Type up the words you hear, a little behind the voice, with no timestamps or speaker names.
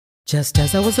Just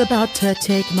as I was about to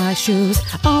take my shoes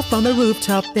off on the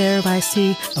rooftop, there I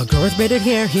see a girl with braided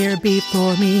hair here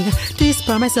before me.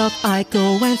 Despite myself, I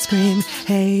go and scream,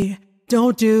 hey,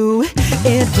 don't do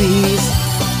it, please.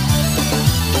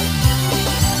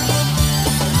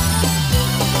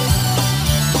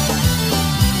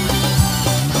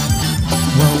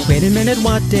 Well, wait a minute,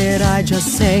 what did I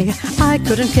just say? I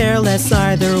couldn't care less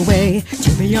either way.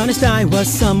 To be honest, I was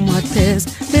somewhat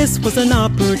pissed. This was an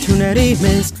opportunity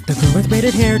missed. The girl with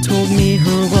braided hair told me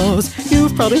her woes.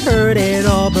 You've probably heard it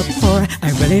all before.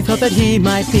 I really thought that he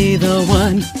might be the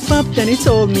one, but then he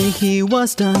told me he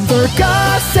was done. For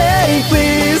God's sake,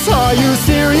 please, are you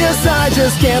serious? I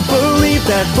just can't believe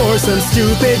that for some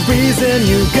stupid reason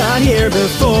you got here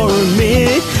before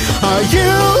me. Are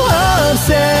you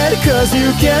upset cause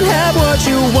you can't have what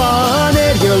you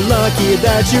wanted? You're lucky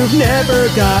that you've never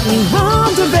gotten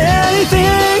robbed of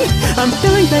anything. I'm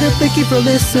feeling better, thank you for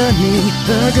listening.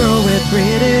 The girl with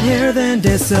braided hair then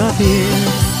disappeared.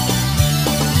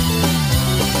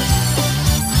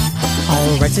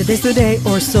 Alright, today's the day,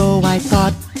 or so I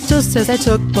thought. Just as I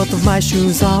took both of my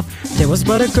shoes off, there was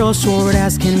but a girl short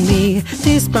asking me.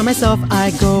 Despite myself,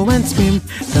 I go and scream.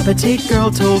 The petite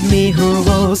girl told me her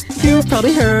woes. You've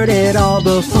probably heard it all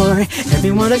before.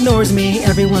 Everyone ignores me,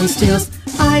 everyone steals.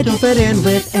 I don't fit in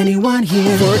with anyone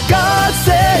here. For God's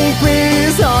sake,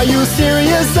 please, are you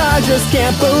serious? I just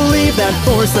can't believe that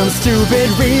for some stupid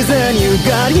reason you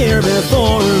got here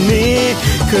before me.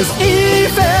 Cause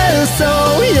even so,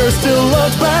 you're still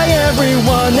loved by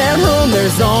everyone at home.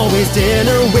 There's always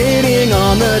dinner waiting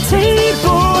on the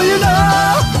table, you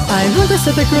know. I heard this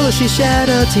at the girl as she shed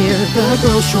a tear. The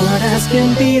girl short as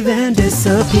can be then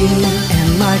disappeared.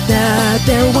 And like that,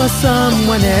 there was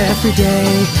someone every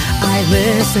day. I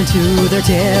listened to their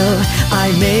tale,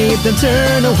 I made them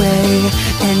turn away.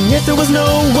 And yet there was no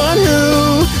one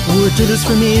who would do this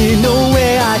for me. No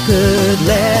way I could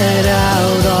let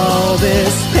out all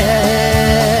this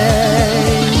pain.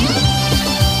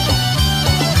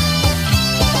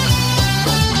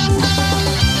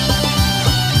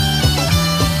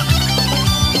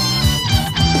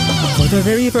 For the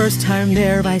very first time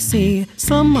there I see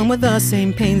someone with the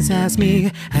same pains as me,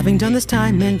 having done this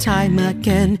time and time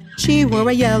again. She wore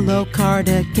a yellow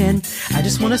cardigan. I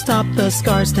just wanna stop the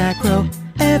scars that grow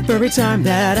every time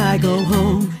that I go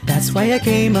home. That's why I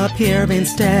came up here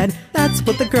instead. That's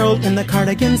what the girl in the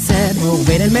cardigan said. Oh,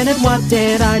 wait a minute, what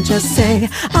did I just say?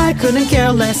 I couldn't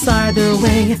care less either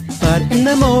way, but in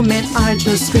the moment I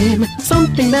just screamed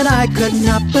something that I could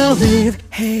not believe.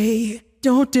 Hey,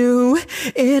 don't do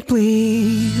it,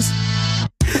 please.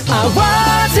 I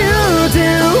want to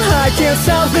do, I can't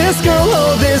stop this girl,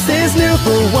 oh this is new.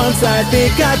 For once I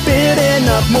think I've bitten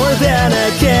up more than I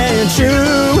can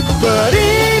chew. But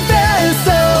even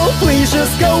so, please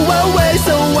just go away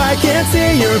so I can't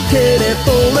see your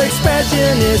pitiful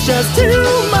expression. It's just too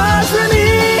much for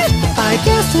me. I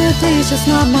guess today's just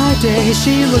not my day.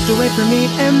 She looked away from me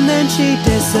and then she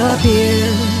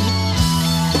disappeared.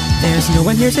 There's no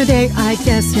one here today, I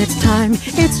guess it's time.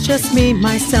 It's just me,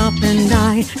 myself, and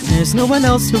I. There's no one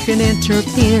else who can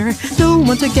interfere. No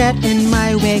one to get in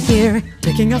my way here.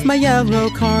 Taking off my yellow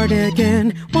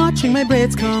cardigan, watching my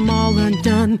braids come all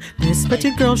undone. This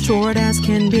petite girl, short as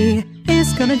can be,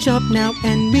 is gonna jump now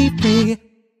and be free.